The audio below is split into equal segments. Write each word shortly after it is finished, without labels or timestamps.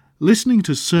Listening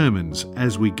to sermons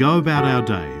as we go about our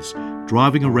days,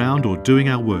 driving around or doing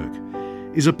our work,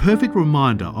 is a perfect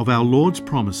reminder of our Lord's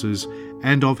promises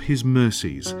and of His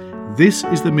mercies. This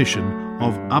is the mission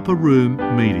of Upper Room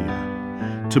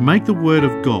Media, to make the Word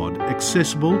of God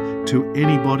accessible to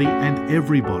anybody and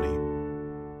everybody. In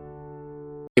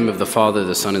the name of the Father,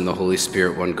 the Son, and the Holy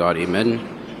Spirit, one God, amen.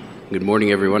 Good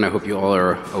morning, everyone. I hope you all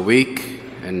are awake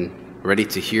and ready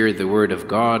to hear the Word of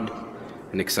God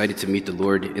and excited to meet the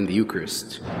Lord in the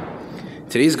Eucharist.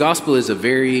 Today's Gospel is a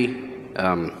very,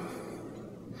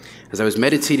 as I was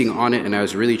meditating on it and I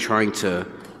was really trying to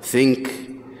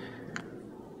think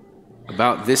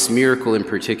about this miracle in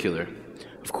particular.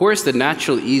 Of course, the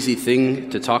natural, easy thing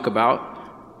to talk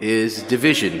about is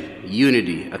division,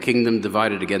 unity, a kingdom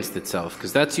divided against itself,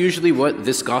 because that's usually what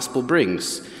this Gospel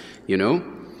brings, you know?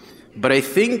 But I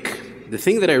think the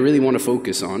thing that I really want to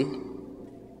focus on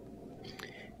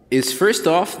is first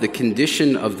off the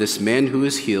condition of this man who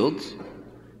is healed,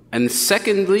 and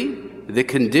secondly, the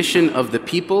condition of the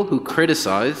people who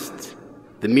criticized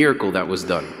the miracle that was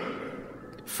done.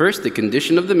 First, the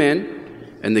condition of the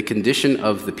man, and the condition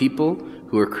of the people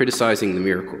who are criticizing the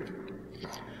miracle.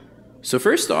 So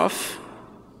first off,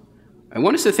 I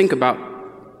want us to think about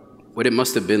what it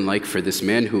must have been like for this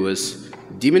man who was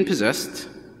demon-possessed,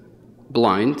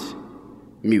 blind,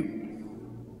 mute.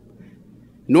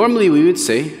 Normally we would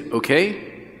say,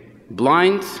 okay,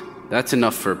 blind, that's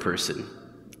enough for a person.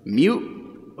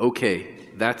 Mute, okay,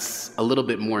 that's a little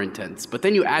bit more intense. But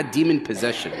then you add demon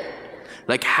possession.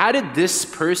 Like, how did this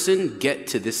person get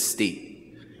to this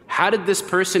state? How did this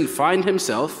person find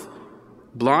himself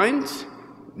blind,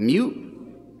 mute,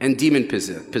 and demon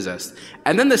possessed?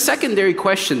 And then the secondary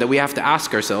question that we have to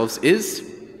ask ourselves is,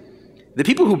 the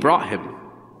people who brought him,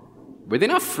 were they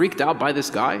not freaked out by this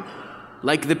guy?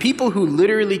 Like the people who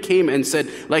literally came and said,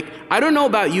 like, I don't know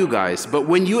about you guys, but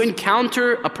when you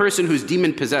encounter a person who's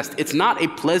demon-possessed, it's not a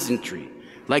pleasantry.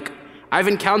 Like, I've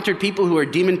encountered people who are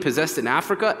demon-possessed in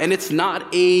Africa, and it's not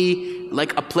a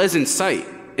pleasant sight.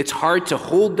 It's hard to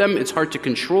hold them, it's hard to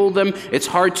control them, it's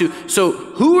hard to... So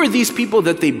who are these people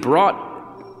that they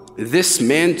brought this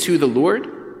man to the Lord?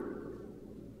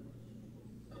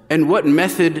 And what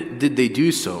method did they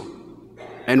do so?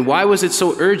 And why was it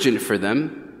so urgent for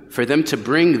them to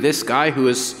bring this guy who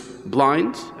is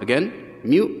blind, again,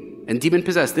 mute, and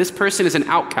demon-possessed? This person is an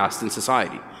outcast in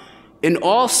society. In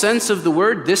all sense of the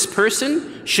word, this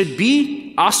person should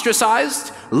be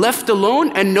ostracized, left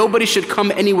alone, and nobody should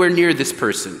come anywhere near this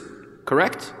person.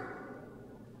 Correct?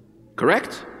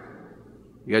 Correct?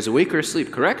 You guys awake or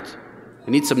asleep? Correct?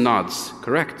 I need some nods.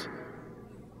 Correct?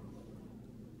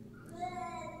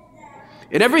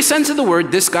 In every sense of the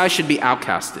word, this guy should be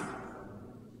outcasted.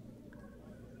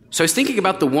 So I was thinking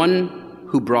about the one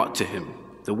who brought to him,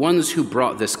 the ones who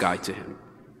brought this guy to him.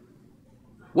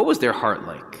 What was their heart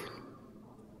like?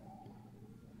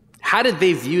 How did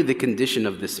they view the condition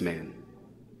of this man?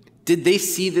 Did they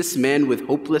see this man with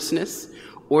hopelessness?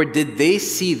 Or did they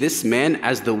see this man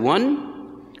as the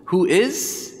one who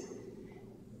is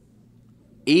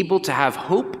able to have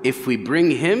hope if we bring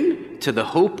him to the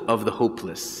hope of the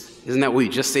hopeless? Isn't that what we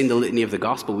just say in the litany of the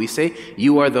gospel? We say,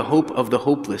 you are the hope of the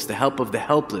hopeless, the help of the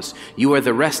helpless. You are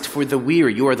the rest for the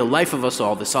weary. You are the life of us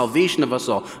all, the salvation of us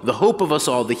all, the hope of us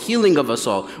all, the healing of us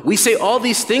all. We say all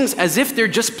these things as if they're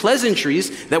just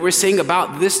pleasantries that we're saying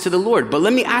about this to the Lord. But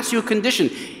let me ask you a condition.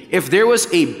 If there was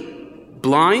a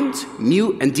blind,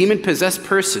 mute, and demon-possessed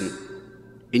person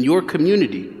in your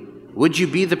community, would you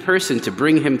be the person to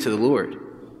bring him to the Lord?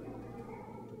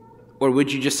 Or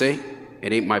would you just say,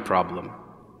 it ain't my problem?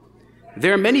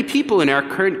 There are many people in our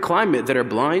current climate that are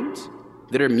blind,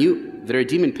 that are mute, that are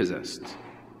demon-possessed.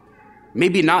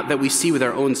 Maybe not that we see with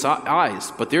our own eyes,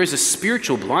 but there is a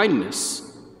spiritual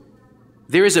blindness.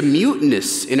 There is a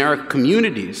muteness in our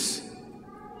communities.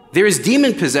 There is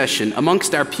demon possession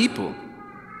amongst our people.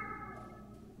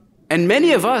 And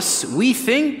many of us, we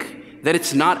think that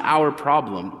it's not our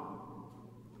problem.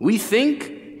 We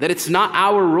think that it's not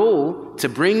our role to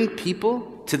bring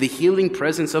people to the healing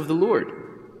presence of the Lord.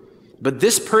 But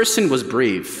this person was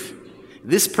brave.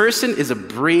 This person is a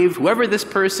brave, whoever this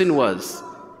person was,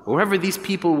 whoever these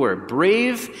people were,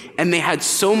 brave, and they had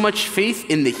so much faith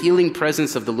in the healing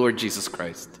presence of the Lord Jesus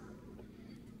Christ.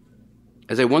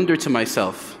 As I wonder to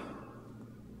myself,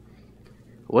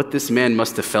 what this man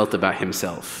must have felt about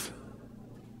himself.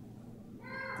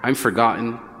 I'm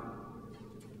forgotten.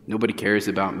 Nobody cares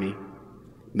about me.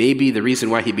 Maybe the reason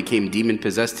why he became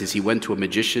demon-possessed is he went to a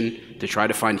magician to try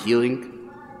to find healing.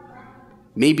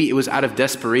 Maybe it was out of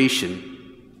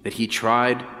desperation that he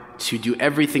tried to do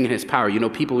everything in his power. You know,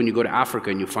 people, when you go to Africa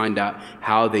and you find out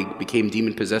how they became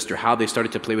demon-possessed or how they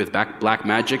started to play with black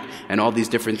magic and all these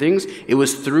different things, it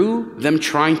was through them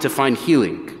trying to find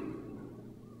healing.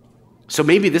 So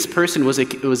maybe this person was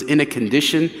in a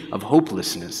condition of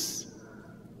hopelessness.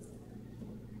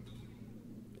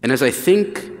 And as I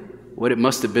think what it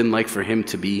must have been like for him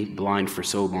to be blind for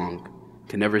so long,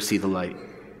 to never see the light,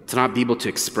 to not be able to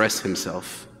express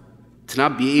himself, to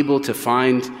not be able to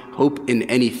find hope in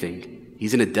anything.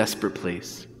 He's in a desperate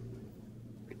place.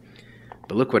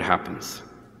 But look what happens.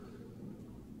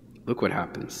 Look what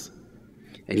happens.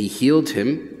 And he healed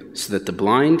him so that the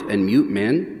blind and mute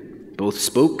man both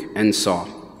spoke and saw.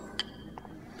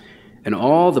 And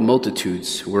all the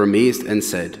multitudes were amazed and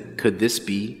said, "Could this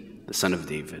be the Son of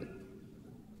David?"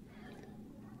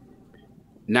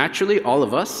 Naturally, all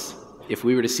of us, if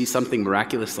we were to see something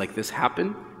miraculous like this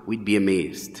happen, we'd be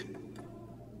amazed.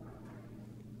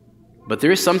 But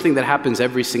there is something that happens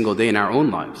every single day in our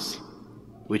own lives,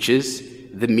 which is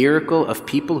the miracle of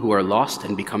people who are lost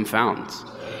and become found.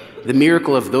 The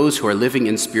miracle of those who are living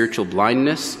in spiritual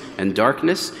blindness and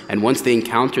darkness, and once they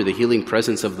encounter the healing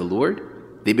presence of the Lord,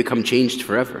 they become changed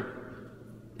forever.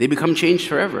 They become changed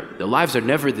forever. Their lives are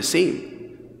never the same.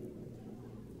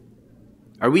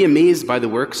 Are we amazed by the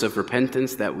works of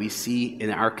repentance that we see in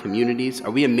our communities?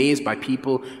 Are we amazed by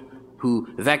people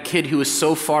that kid who was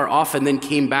so far off and then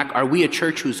came back? Are we a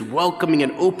church who's welcoming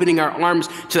and opening our arms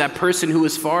to that person who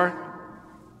was far?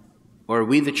 Or are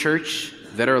we the church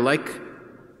that are like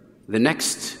the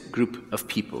next group of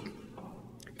people?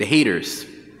 The haters,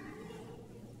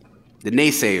 the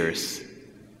naysayers,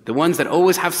 the ones that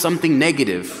always have something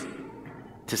negative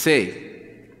to say.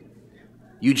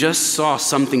 You just saw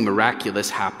something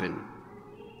miraculous happen.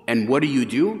 And what do?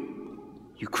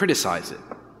 You criticize it.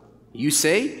 You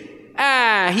say,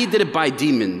 he did it by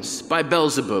demons, by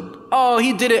Beelzebub. Oh,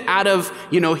 he did it out of,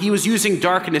 he was using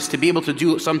darkness to be able to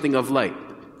do something of light.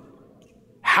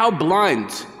 How blind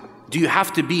do you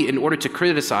have to be in order to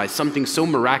criticize something so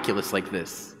miraculous like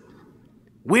this?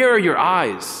 Where are your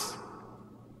eyes?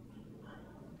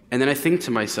 And then I think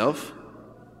to myself,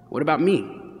 what about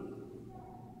me?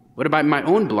 What about my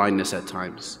own blindness at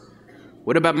times?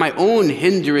 What about my own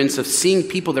hindrance of seeing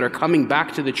people that are coming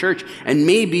back to the church? And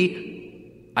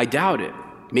maybe I doubt it.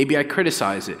 Maybe I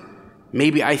criticize it.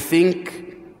 Maybe I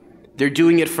think they're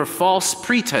doing it for false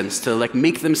pretense to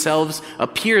make themselves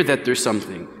appear that there's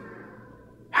something.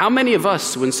 How many of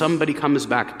us, when somebody comes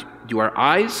back, do our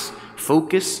eyes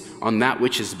focus on that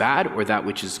which is bad or that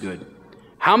which is good?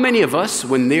 How many of us,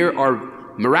 when there are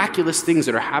miraculous things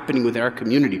that are happening within our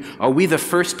community, are we the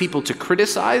first people to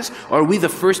criticize, or are we the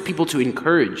first people to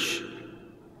encourage?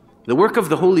 The work of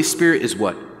the Holy Spirit is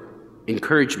what?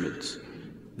 Encouragement,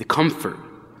 the comfort,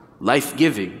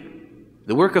 life-giving.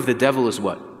 The work of the devil is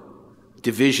what?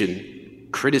 Division,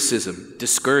 criticism,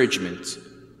 discouragement.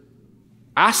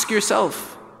 Ask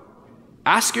yourself,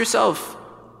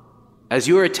 as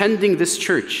you are attending this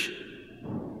church,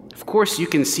 of course you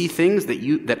can see things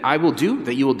that I will do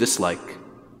that you will dislike.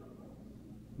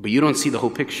 But you don't see the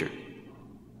whole picture.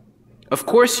 Of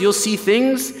course, you'll see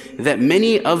things that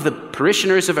many of the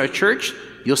parishioners of our church,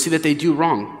 you'll see that they do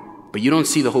wrong, but you don't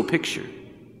see the whole picture.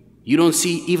 You don't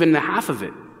see even the half of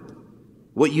it.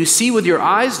 What you see with your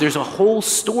eyes, there's a whole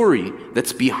story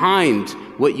that's behind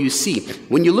what you see.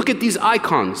 When you look at these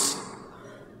icons,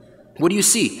 what do you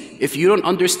see? If you don't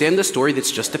understand the story,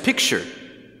 that's just a picture.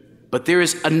 But there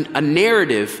is a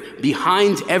narrative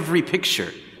behind every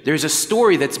picture. There's a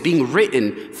story that's being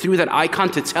written through that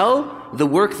icon to tell the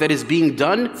work that is being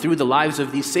done through the lives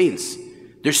of these saints.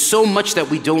 There's so much that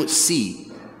we don't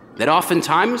see, that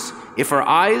oftentimes, if our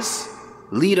eyes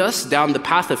lead us down the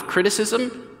path of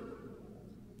criticism,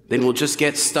 then we'll just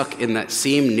get stuck in that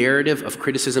same narrative of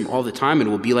criticism all the time,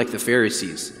 and we'll be like the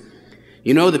Pharisees.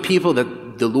 You know, the people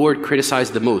that the Lord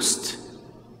criticized the most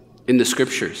in the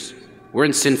scriptures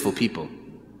weren't sinful people.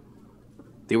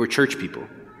 They were church people.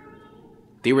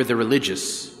 They were the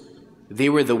religious. They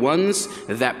were the ones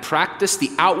that practiced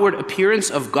the outward appearance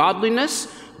of godliness,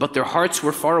 but their hearts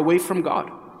were far away from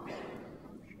God.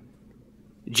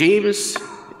 James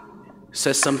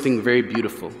says something very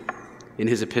beautiful in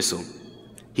his epistle.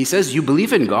 He says, you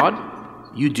believe in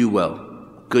God, you do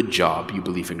well. Good job, you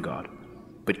believe in God.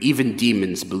 But even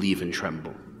demons believe and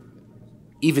tremble.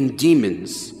 Even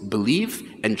demons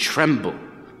believe and tremble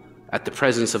at the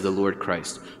presence of the Lord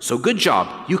Christ. So good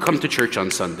job, you come to church on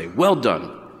Sunday. Well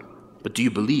done. But do you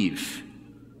believe?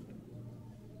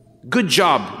 Good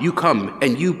job, you come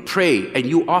and you pray and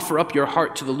you offer up your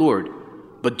heart to the Lord.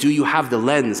 But do you have the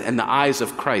lens and the eyes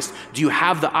of Christ? Do you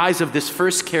have the eyes of this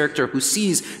first character who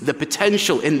sees the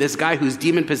potential in this guy who's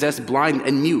demon-possessed, blind,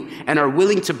 and mute, and are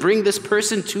willing to bring this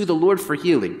person to the Lord for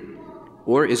healing?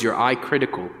 Or is your eye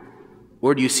critical?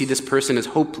 Or do you see this person as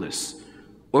hopeless?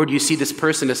 Or do you see this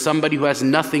person as somebody who has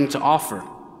nothing to offer?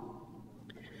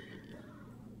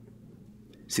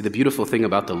 See, the beautiful thing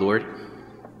about the Lord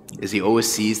is He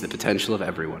always sees the potential of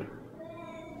everyone.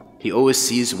 He always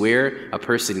sees where a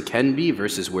person can be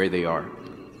versus where they are.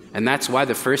 And that's why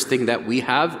the first thing that we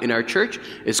have in our church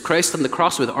is Christ on the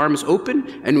cross with arms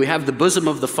open, and we have the bosom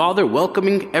of the Father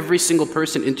welcoming every single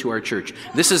person into our church.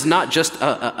 This is not just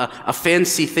a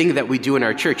fancy thing that we do in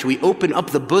our church. We open up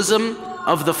the bosom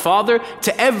of the Father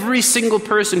to every single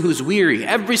person who's weary,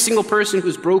 every single person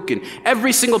who's broken,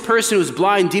 every single person who's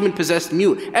blind, demon-possessed,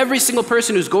 mute, every single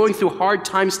person who's going through hard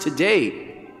times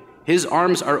today. His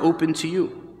arms are open to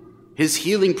you. His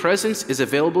healing presence is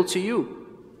available to you.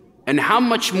 And how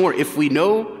much more, if we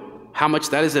know how much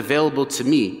that is available to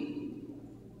me,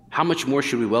 how much more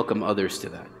should we welcome others to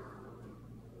that?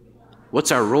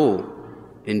 What's our role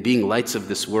in being lights of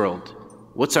this world?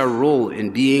 What's our role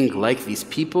in being like these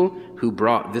people who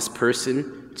brought this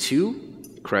person to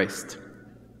Christ?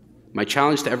 My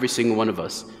challenge to every single one of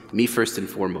us, me first and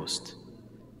foremost,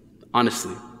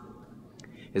 honestly,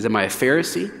 is am I a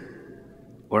Pharisee?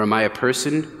 Or am I a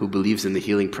person who believes in the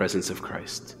healing presence of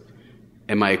Christ?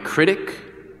 Am I a critic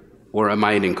or am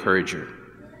I an encourager?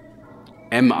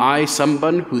 Am I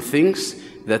someone who thinks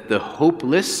that the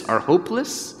hopeless are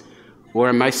hopeless? Or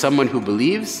am I someone who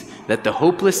believes that the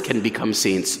hopeless can become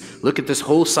saints? Look at this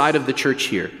whole side of the church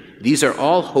here. These are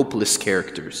all hopeless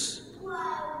characters.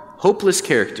 Hopeless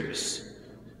characters.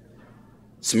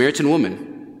 Samaritan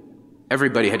woman,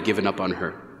 everybody had given up on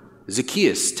her.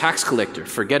 Zacchaeus, tax collector,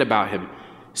 forget about him.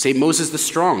 St. Moses the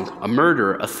Strong, a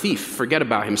murderer, a thief, forget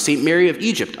about him. St. Mary of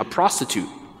Egypt, a prostitute.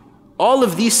 All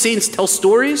of these saints tell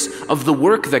stories of the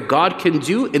work that God can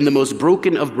do in the most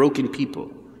broken of broken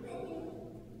people.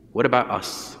 What about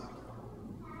us?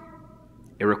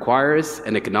 It requires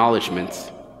an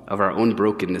acknowledgement of our own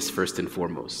brokenness first and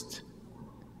foremost.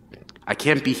 I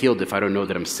can't be healed if I don't know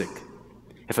that I'm sick.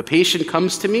 If a patient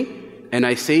comes to me and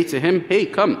I say to him, hey,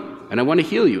 come, and I want to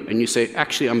heal you, and you say,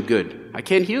 actually, I'm good. I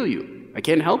can't heal you. I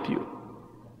can't help you.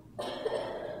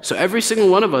 So every single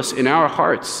one of us in our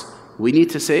hearts, we need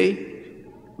to say,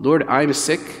 Lord, I'm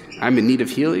sick. I'm in need of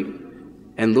healing.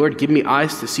 And Lord, give me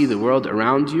eyes to see the world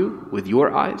around you with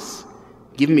your eyes.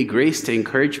 Give me grace to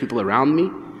encourage people around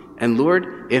me. And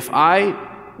Lord, if I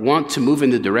want to move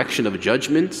in the direction of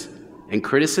judgment and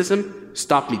criticism,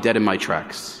 stop me dead in my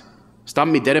tracks. Stop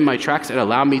me dead in my tracks and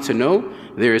allow me to know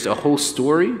there is a whole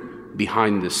story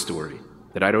behind this story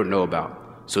that I don't know about.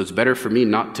 So it's better for me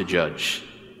not to judge.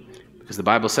 Because the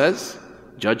Bible says,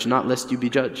 judge not lest you be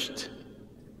judged.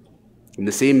 In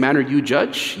the same manner you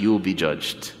judge, you will be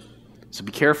judged. So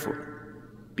be careful.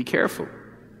 Be careful.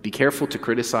 Be careful to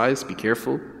criticize. Be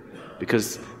careful.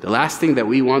 Because the last thing that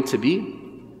we want to be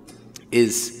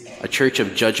is a church of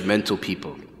judgmental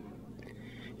people.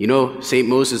 You know, St.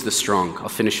 Moses the Strong, I'll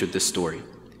finish with this story.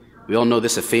 We all know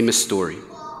this, a famous story.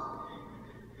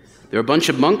 There are a bunch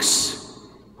of monks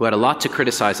who had a lot to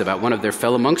criticize about one of their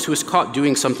fellow monks who was caught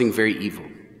doing something very evil.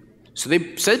 So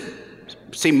they said,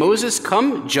 St. Moses,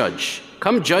 come judge.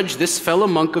 Come judge this fellow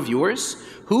monk of yours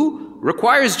who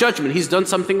requires judgment. He's done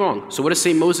something wrong. So what does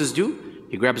St. Moses do?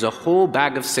 He grabs a whole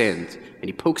bag of sand and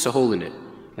he pokes a hole in it.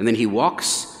 And then he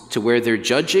walks to where they're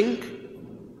judging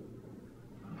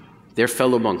their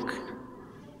fellow monk.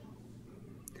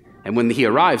 And when he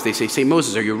arrives, they say, St.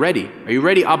 Moses, are you ready? Are you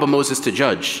ready, Abba Moses, to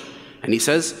judge? And he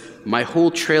says, my whole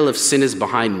trail of sin is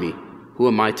behind me. Who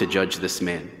am I to judge this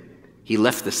man? He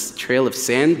left this trail of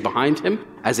sand behind him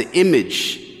as an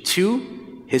image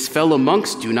to his fellow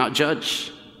monks. Do not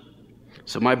judge.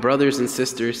 So my brothers and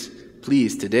sisters,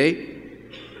 please, today,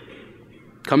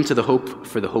 come to the hope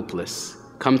for the hopeless.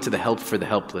 Come to the help for the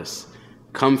helpless.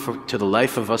 Come to the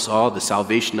life of us all, the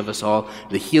salvation of us all,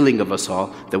 the healing of us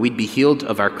all, that we'd be healed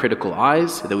of our critical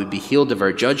eyes, that we'd be healed of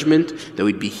our judgment, that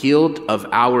we'd be healed of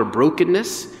our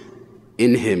brokenness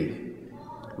in Him.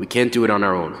 We can't do it on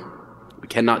our own. We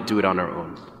cannot do it on our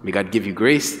own. May God give you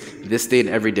grace this day and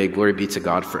every day. Glory be to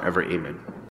God forever. Amen.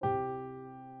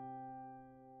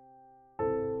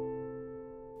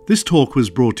 This talk was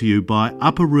brought to you by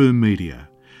Upper Room Media.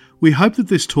 We hope that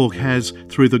this talk has,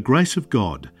 through the grace of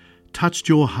God, touched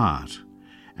your heart,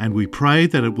 and we pray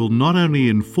that it will not only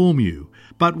inform you,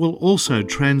 but will also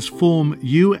transform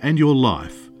you and your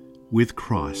life with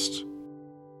Christ.